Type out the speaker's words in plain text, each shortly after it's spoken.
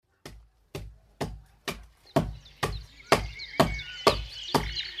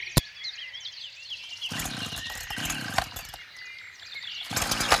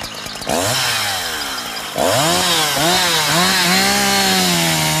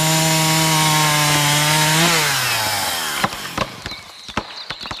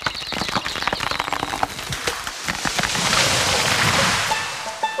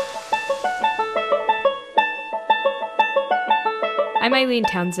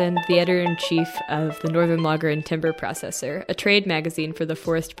Townsend, the editor-in-chief of the Northern Logger and Timber Processor, a trade magazine for the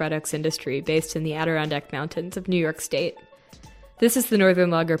forest products industry based in the Adirondack Mountains of New York State. This is the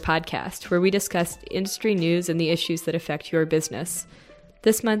Northern Logger Podcast, where we discuss industry news and the issues that affect your business.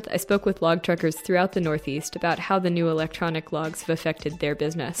 This month, I spoke with log truckers throughout the Northeast about how the new electronic logs have affected their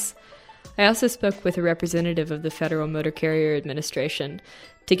business. I also spoke with a representative of the Federal Motor Carrier Administration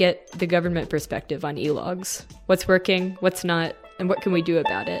to get the government perspective on e-logs. What's working, what's not, and what can we do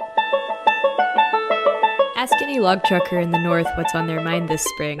about it? Ask any log trucker in the North what's on their mind this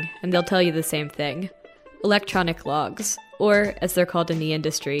spring, and they'll tell you the same thing. Electronic logs, or, as they're called in the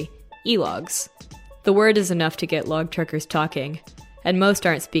industry, e-logs. The word is enough to get log truckers talking, and most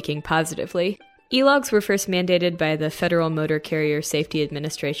aren't speaking positively. E-logs were first mandated by the Federal Motor Carrier Safety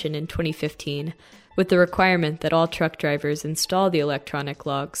Administration in 2015, with the requirement that all truck drivers install the electronic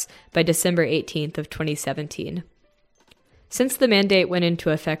logs by December 18th of 2017. Since the mandate went into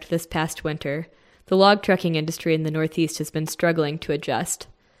effect this past winter, the log trucking industry in the Northeast has been struggling to adjust.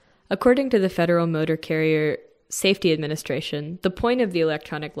 According to the Federal Motor Carrier Safety Administration, the point of the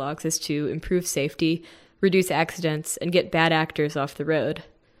electronic logs is to improve safety, reduce accidents, and get bad actors off the road.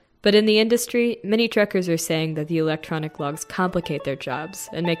 But in the industry, many truckers are saying that the electronic logs complicate their jobs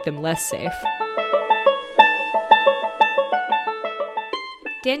and make them less safe.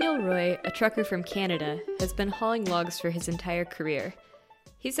 Daniel Roy, a trucker from Canada, has been hauling logs for his entire career.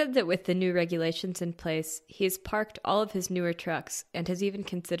 He said that with the new regulations in place, he has parked all of his newer trucks and has even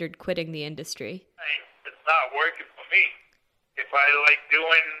considered quitting the industry. It's not working for me. If I like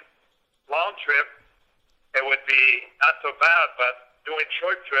doing long trip, it would be not so bad, but doing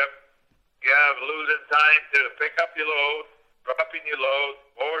short trip, you have losing time to pick up your load, dropping your load,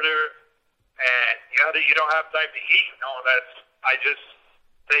 order, and you don't have time to eat. I just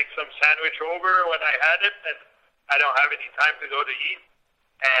take some sandwich over when I had it, and I don't have any time to go to eat.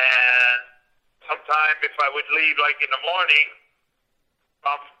 And sometime if I would leave like in the morning,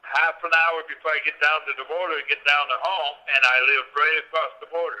 half an hour before I get down to the border, get down to home, and I live right across the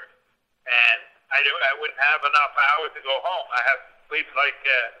border. And I wouldn't have enough hours to go home. I have to leave like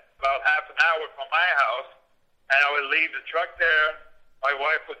about half an hour from my house, and I would leave the truck there. My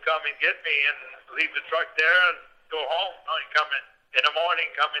wife would come and get me and leave the truck there and go home. Come in the morning,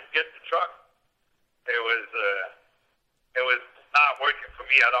 come and get the truck. It was not working for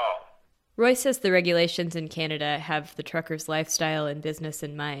me at all. Roy says the regulations in Canada have the trucker's lifestyle and business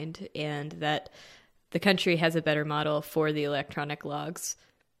in mind, and that the country has a better model for the electronic logs.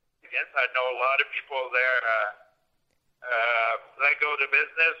 Yes, I know a lot of people there let go the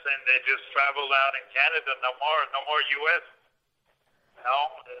business and they just travel down in Canada. No more U.S.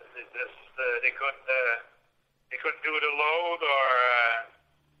 They couldn't do the load, or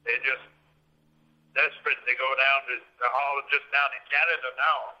they just desperate to go down to the haul just down in Canada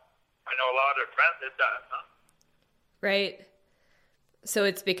now. I know a lot of friends that done. Right. So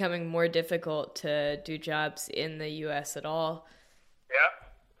it's becoming more difficult to do jobs in the U.S. at all.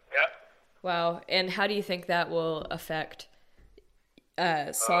 Yeah. Wow. And how do you think that will affect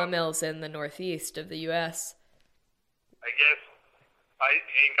sawmills in the Northeast of the U.S.? I guess,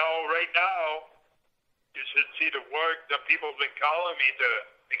 right now, you should see the work that people have been calling me to,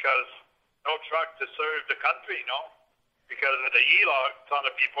 because no truck to serve the country, because of the e-log. Some of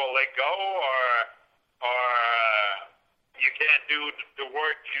the people let go, or you can't do the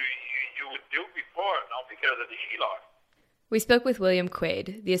work you would do before, because of the e-log. We spoke with William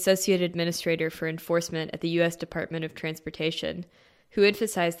Quaid, the Associate Administrator for Enforcement at the U.S. Department of Transportation, who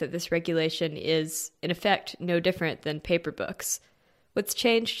emphasized that this regulation is, in effect, no different than paper books. What's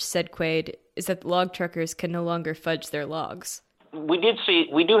changed, said Quaid, is that log truckers can no longer fudge their logs. We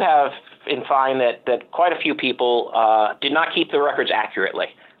do have in find that quite a few people did not keep the records accurately.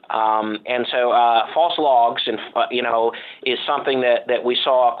 And so false logs, is something that we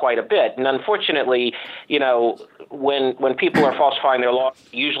saw quite a bit. And unfortunately, when people are falsifying their logs,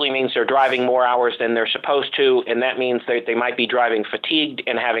 it usually means they're driving more hours than they're supposed to, and that means they might be driving fatigued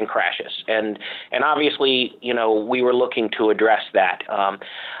and having crashes. And obviously, we were looking to address that.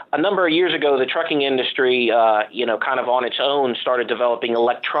 A number of years ago, the trucking industry, kind of on its own, started developing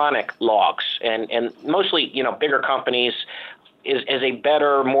electronic logs, and mostly, bigger companies is a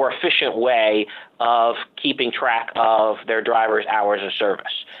better, more efficient way of keeping track of their drivers' hours of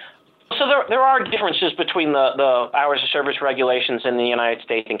service. So there are differences between the hours of service regulations in the United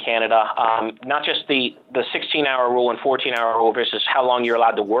States and Canada, not just the 16-hour rule and 14-hour rule versus how long you're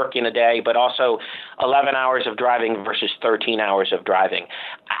allowed to work in a day, but also 11 hours of driving versus 13 hours of driving.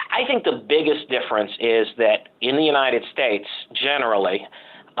 I think the biggest difference is that in the United States, generally,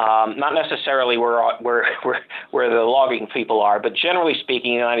 Not necessarily where the logging people are, but generally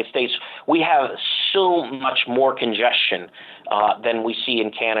speaking, in the United States, we have so much more congestion than we see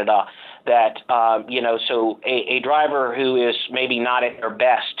in Canada that, so a driver who is maybe not at their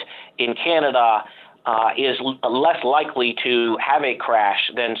best in Canada is less likely to have a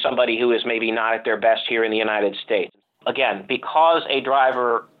crash than somebody who is maybe not at their best here in the United States. Again, because a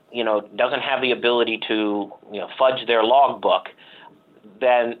driver, doesn't have the ability to, fudge their logbook,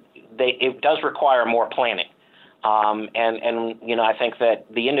 then it does require more planning. I think that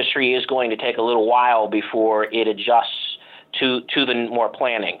the industry is going to take a little while before it adjusts to the more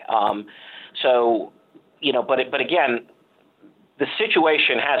planning. But again, the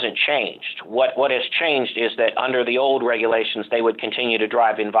situation hasn't changed. What has changed is that under the old regulations, they would continue to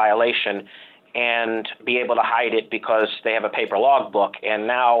drive in violation and be able to hide it because they have a paper logbook. And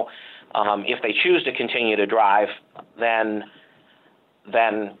now, if they choose to continue to drive, then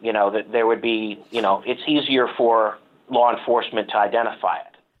that there would be, it's easier for law enforcement to identify it.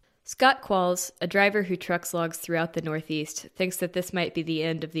 Scott Qualls, a driver who trucks logs throughout the Northeast, thinks that this might be the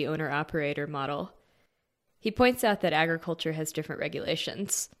end of the owner-operator model. He points out that agriculture has different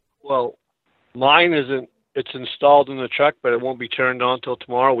regulations. Well, mine isn't. It's installed in the truck, but it won't be turned on till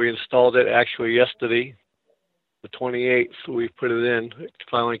tomorrow. We installed it actually yesterday, the 28th. We put it in. It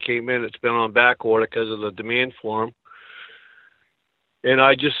finally came in. It's been on back order because of the demand for them. And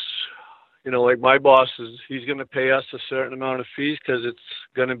I just, like my boss he's going to pay us a certain amount of fees because it's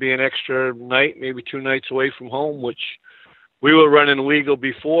going to be an extra night, maybe 2 nights away from home, which we were running legal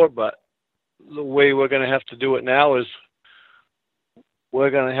before, but the way we're going to have to do it now is we're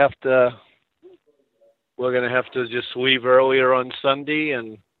going to have to just leave earlier on Sunday,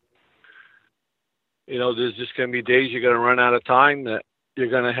 and there's just going to be days you're going to run out of time that you're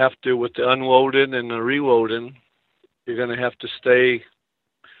going to have to, with the unloading and the reloading, you're going to have to stay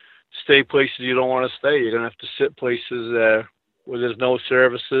places you don't want to stay. You're going to have to sit places where there's no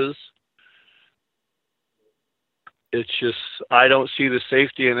services. It's just, I don't see the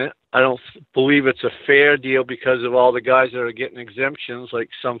safety in it. I don't believe it's a fair deal because of all the guys that are getting exemptions, like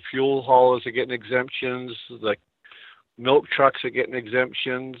some fuel haulers are getting exemptions, like milk trucks are getting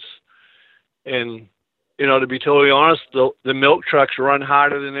exemptions. And, to be totally honest, the milk trucks run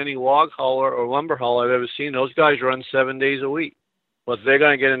harder than any log hauler or lumber hauler I've ever seen. Those guys run 7 days a week. But they're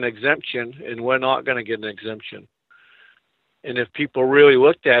going to get an exemption, and we're not going to get an exemption. And if people really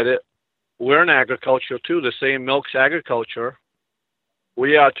looked at it, we're in agriculture too. The same milk's agriculture.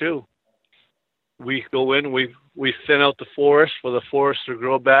 We are too. We go in, we thin out the forest for the forest to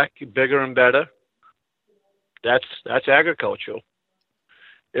grow back bigger and better. That's agricultural.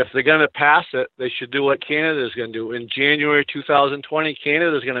 If they're going to pass it, they should do what Canada is going to do. In January 2020,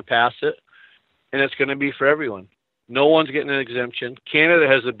 Canada is going to pass it, and it's going to be for everyone. No one's getting an exemption. Canada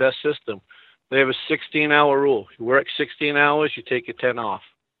has the best system. They have a 16-hour rule. You work 16 hours, you take your 10 off.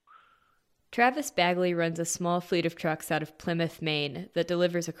 Travis Bagley runs a small fleet of trucks out of Plymouth, Maine, that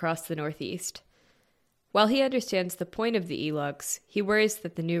delivers across the Northeast. While he understands the point of the e-logs, he worries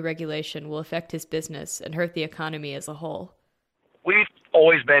that the new regulation will affect his business and hurt the economy as a whole. We've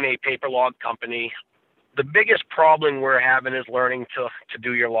always been a paper log company. The biggest problem we're having is learning to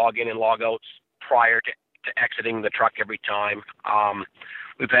do your log-in and log-outs prior to exiting the truck every time.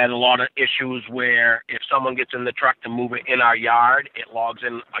 We've had a lot of issues where if someone gets in the truck to move it in our yard, it logs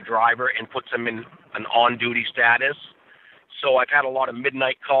in a driver and puts them in an on-duty status. So I've had a lot of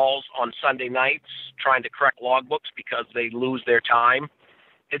midnight calls on Sunday nights trying to correct logbooks because they lose their time.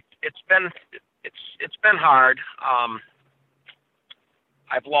 It's been hard.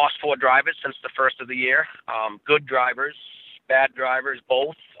 I've lost 4 drivers since the first of the year. Good drivers, bad drivers,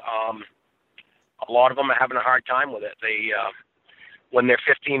 both. A lot of them are having a hard time with it. When they're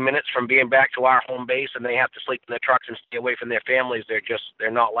 15 minutes from being back to our home base and they have to sleep in their trucks and stay away from their families,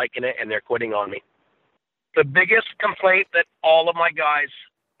 they're not liking it and they're quitting on me. The biggest complaint that all of my guys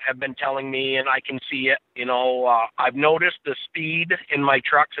have been telling me, and I can see it, I've noticed the speed in my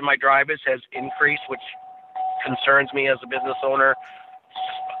trucks and my drivers has increased, which concerns me as a business owner,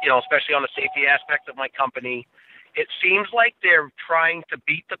 especially on the safety aspect of my company. It seems like they're trying to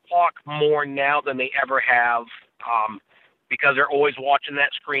beat the clock more now than they ever have, because they're always watching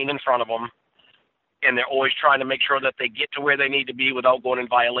that screen in front of them, and they're always trying to make sure that they get to where they need to be without going in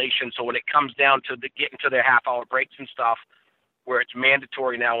violation. So when it comes down to getting to their half-hour breaks and stuff, where it's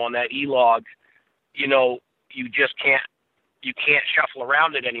mandatory now on that e-log, you just can't shuffle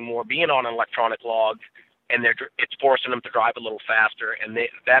around it anymore, being on an electronic log, and it's forcing them to drive a little faster, and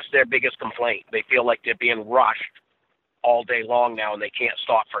that's their biggest complaint. They feel like they're being rushed all day long now, and they can't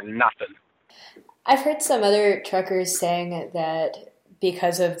stop for nothing. I've heard some other truckers saying that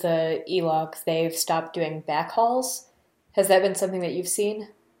because of the e-logs, they've stopped doing backhauls. Has that been something that you've seen?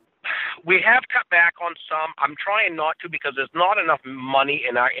 We have cut back on some. I'm trying not to because there's not enough money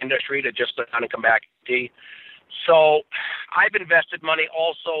in our industry to just kind of come back empty. So I've invested money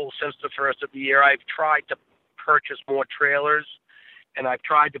also since the first of the year. I've tried to purchase more trailers, and I've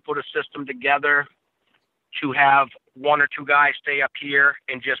tried to put a system together to have one or two guys stay up here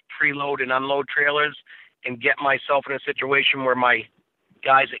and just preload and unload trailers and get myself in a situation where my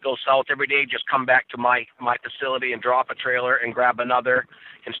guys that go south every day just come back to my facility and drop a trailer and grab another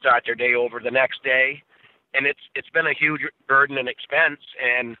and start their day over the next day. And it's been a huge burden and expense,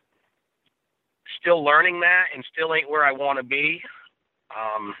 and still learning that and still ain't where I want to be.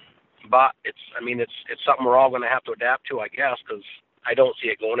 But it's something we're all going to have to adapt to, I guess, because I don't see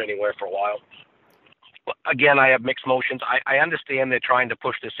it going anywhere for a while. But again, I have mixed emotions. I understand they're trying to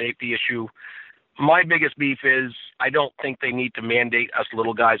push the safety issue. My biggest beef is I don't think they need to mandate us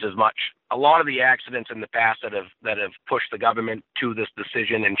little guys as much. A lot of the accidents in the past that have pushed the government to this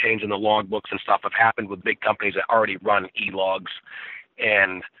decision and changing the logbooks and stuff have happened with big companies that already run e-logs,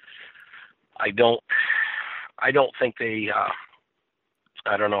 and I don't think they.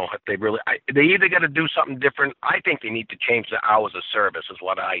 I don't know if they really. They either got to do something different. I think they need to change the hours of service, is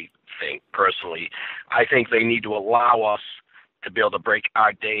what I think personally. I think they need to allow us to be able to break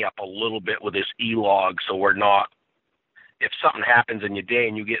our day up a little bit with this e-log, so we're not. If something happens in your day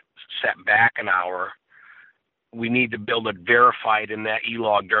and you get set back an hour, we need to be able to verify it in that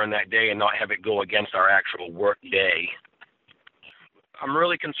e-log during that day and not have it go against our actual work day. I'm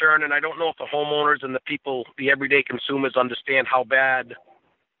really concerned, and I don't know if the homeowners and the people, the everyday consumers, understand how bad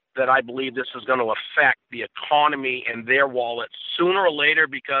that I believe this is going to affect the economy and their wallets sooner or later.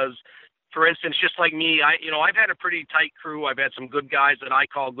 Because, for instance, just like me, I've had a pretty tight crew. I've had some good guys that I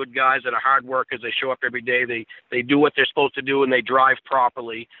call good guys that are hard workers. They show up every day. They do what they're supposed to do, and they drive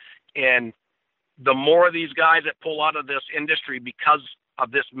properly. And the more of these guys that pull out of this industry because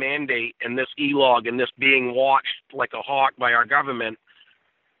of this mandate and this e-log and this being watched like a hawk by our government,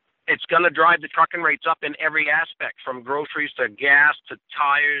 it's going to drive the trucking rates up in every aspect, from groceries to gas to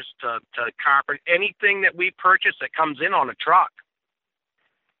tires to carpet, anything that we purchase that comes in on a truck.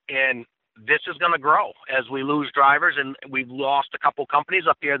 And this is going to grow as we lose drivers, and we've lost a couple companies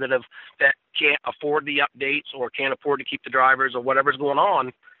up here that can't afford the updates or can't afford to keep the drivers or whatever's going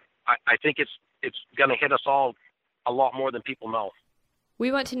on. I think it's going to hit us all a lot more than people know.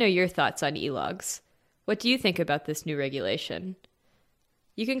 We want to know your thoughts on e-logs. What do you think about this new regulation?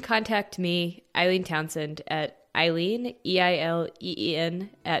 You can contact me, Eileen Townsend, at Eileen, EILEEN,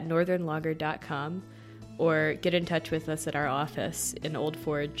 at northernlogger.com, or get in touch with us at our office in Old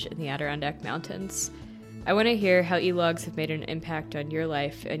Forge in the Adirondack Mountains. I want to hear how e-logs have made an impact on your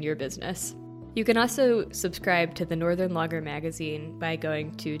life and your business. You can also subscribe to the Northern Logger magazine by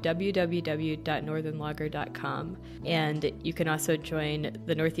going to www.northernlogger.com, and you can also join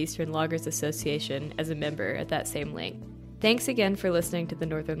the Northeastern Loggers Association as a member at that same link. Thanks again for listening to the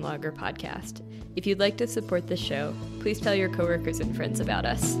Northern Logger podcast. If you'd like to support the show, please tell your coworkers and friends about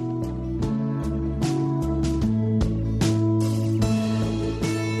us.